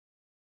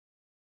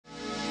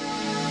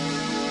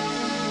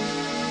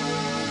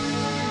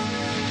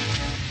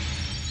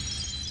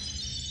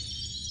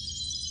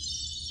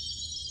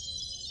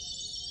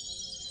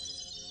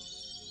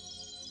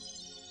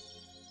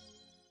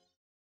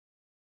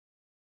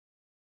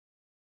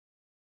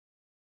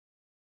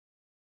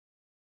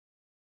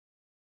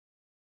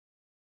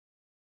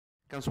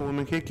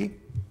Councilwoman Hickey.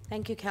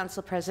 Thank you,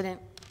 Council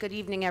President. Good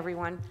evening,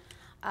 everyone.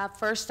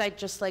 First, I'd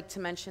just like to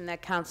mention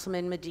that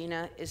Councilman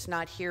Medina is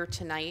not here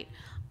tonight.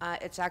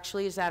 It's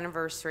actually his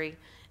anniversary,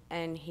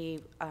 and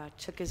he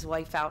took his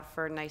wife out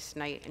for a nice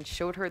night and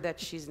showed her that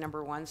she's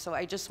number one. So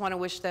I just want to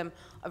wish them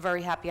a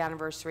very happy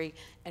anniversary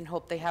and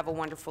hope they have a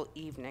wonderful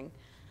evening.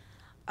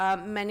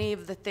 Many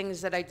of the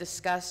things that I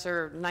discuss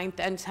are 9th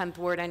and 10th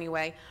Ward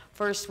anyway.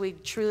 First,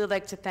 we'd truly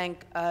like to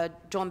thank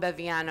Dawn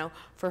Beviano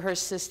for her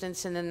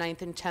assistance in the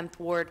 9th and 10th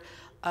Ward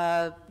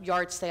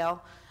yard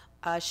sale.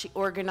 She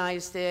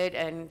organized it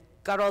and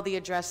got all the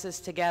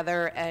addresses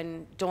together,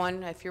 and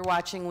Dawn, if you're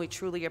watching, we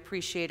truly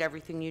appreciate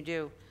everything you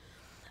do.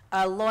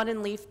 Lawn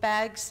and leaf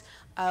bags,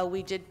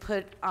 we did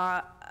put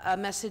a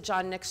message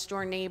on Next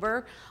Door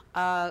Neighbor.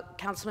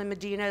 Councilman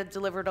Medina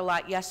delivered a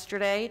lot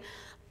yesterday.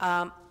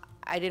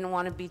 I didn't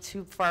want to be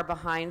too far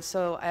behind,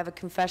 so I have a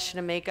confession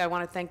to make. I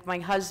want to thank my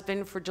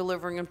husband for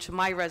delivering them to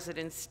my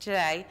residence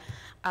today.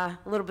 A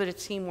little bit of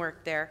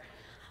teamwork there.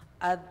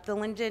 The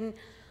Linden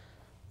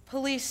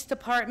Police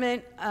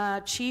Department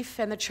Chief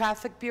and the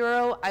Traffic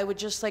Bureau, I would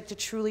just like to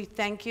truly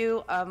thank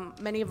you.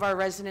 Many of our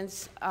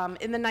residents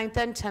in the 9th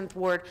and 10th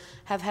Ward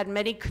have had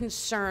many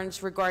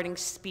concerns regarding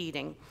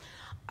speeding.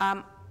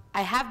 I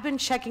have been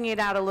checking it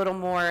out a little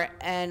more,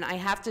 and I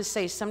have to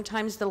say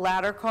sometimes the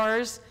ladder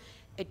cars,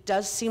 it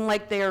does seem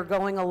like they are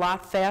going a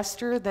lot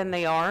faster than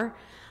they are,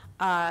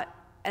 and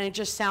it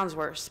just sounds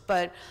worse.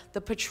 But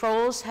the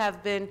patrols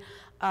have been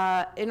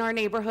in our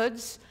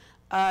neighborhoods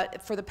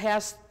for the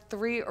past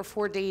 3 or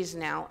 4 days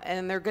now,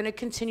 and they're going to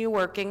continue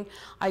working.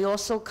 I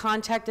also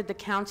contacted the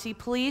county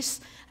police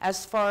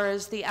as far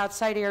as the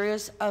outside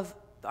areas of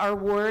our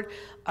ward,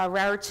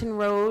 Raritan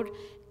Road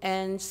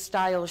and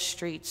Stiles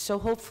Street. So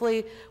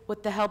hopefully,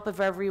 with the help of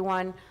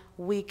everyone,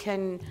 we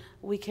can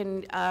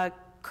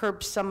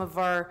curb some of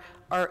our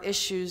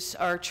issues,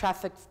 our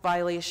traffic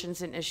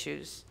violations and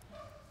issues.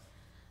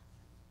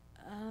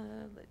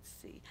 Let's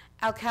see.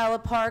 Alcala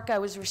Park, I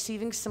was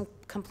receiving some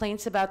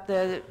complaints about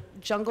the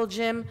jungle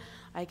gym.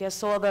 I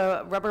guess all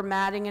the rubber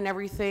matting and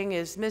everything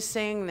is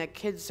missing. The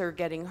kids are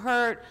getting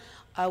hurt.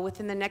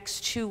 Within the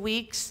next 2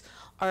 weeks,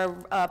 our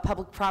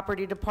public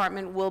property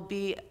department will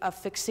be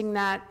fixing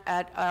that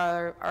at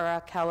our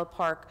Alcala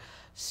Park.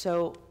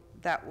 So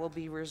that will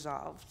be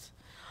resolved.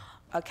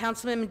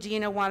 Councilman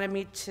Medina wanted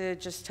me to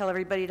just tell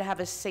everybody to have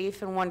a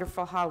safe and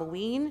wonderful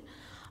Halloween.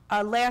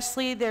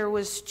 Lastly, there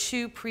was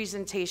 2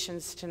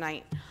 presentations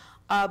tonight.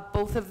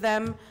 Both of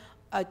them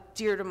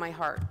dear to my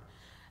heart.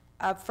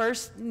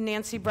 First,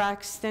 Nancy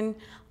Braxton.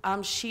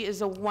 She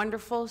is a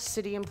wonderful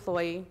city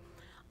employee.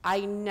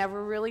 I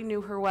never really knew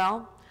her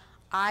well.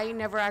 I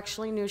never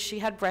actually knew she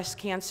had breast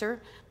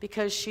cancer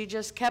because she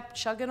just kept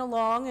chugging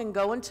along and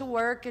going to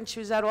work, and she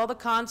was at all the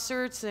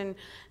concerts and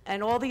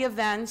all the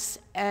events.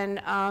 And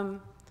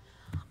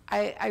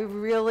I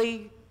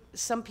really,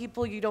 some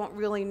people you don't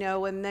really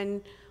know, and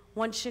then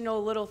once you know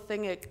a little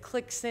thing, it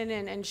clicks in,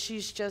 and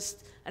she's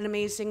just an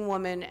amazing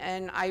woman,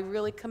 and I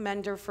really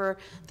commend her for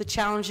the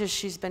challenges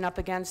she's been up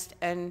against,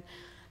 and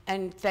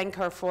thank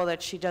her for all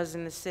that she does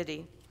in the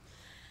city.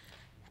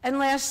 And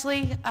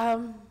lastly,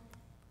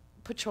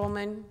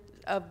 Patrolman,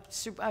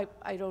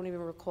 I don't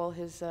even recall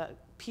his,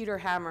 Peter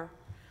Hammer.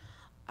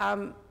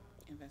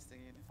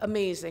 Investigator.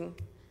 Amazing.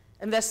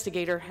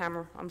 Investigator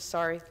Hammer, I'm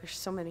sorry, there's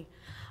so many.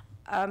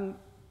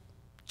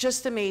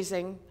 Just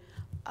amazing.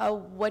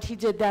 What he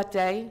did that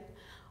day,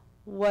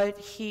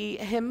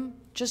 him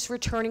just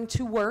returning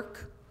to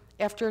work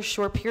after a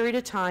short period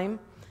of time.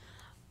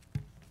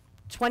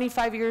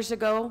 25 years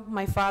ago,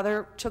 my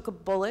father took a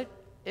bullet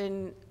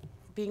in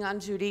being on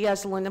duty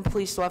as a Linden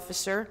police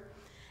officer,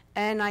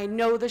 and I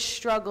know the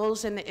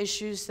struggles and the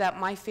issues that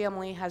my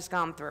family has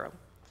gone through.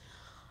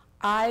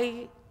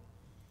 I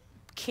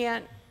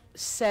can't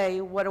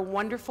say what a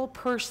wonderful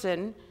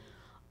person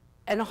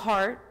and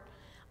heart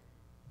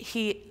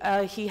he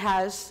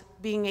has,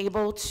 being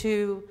able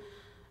to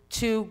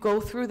go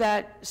through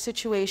that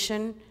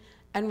situation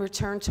and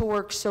return to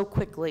work so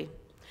quickly.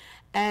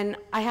 And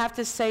I have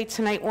to say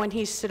tonight, when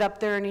he stood up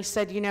there and he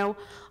said, you know,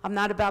 I'm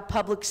not about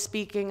public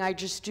speaking, I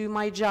just do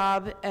my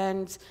job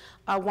and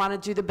I want to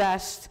do the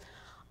best.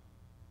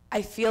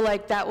 I feel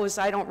like that was,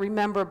 I don't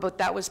remember, but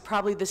that was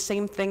probably the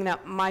same thing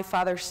that my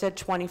father said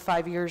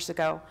 25 years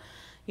ago.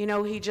 You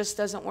know, he just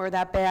doesn't wear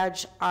that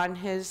badge on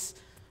his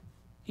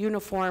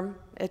uniform.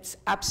 It's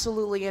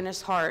absolutely in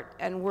his heart,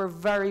 and we're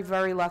very,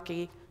 very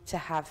lucky to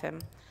have him.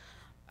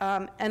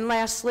 And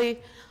lastly,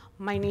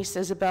 my niece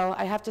Isabel,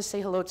 I have to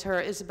say hello to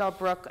her. Isabel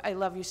Brooke, I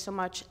love you so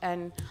much,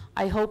 and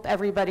I hope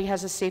everybody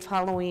has a safe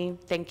Halloween.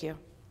 Thank you.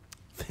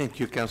 Thank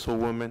you,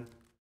 Councilwoman.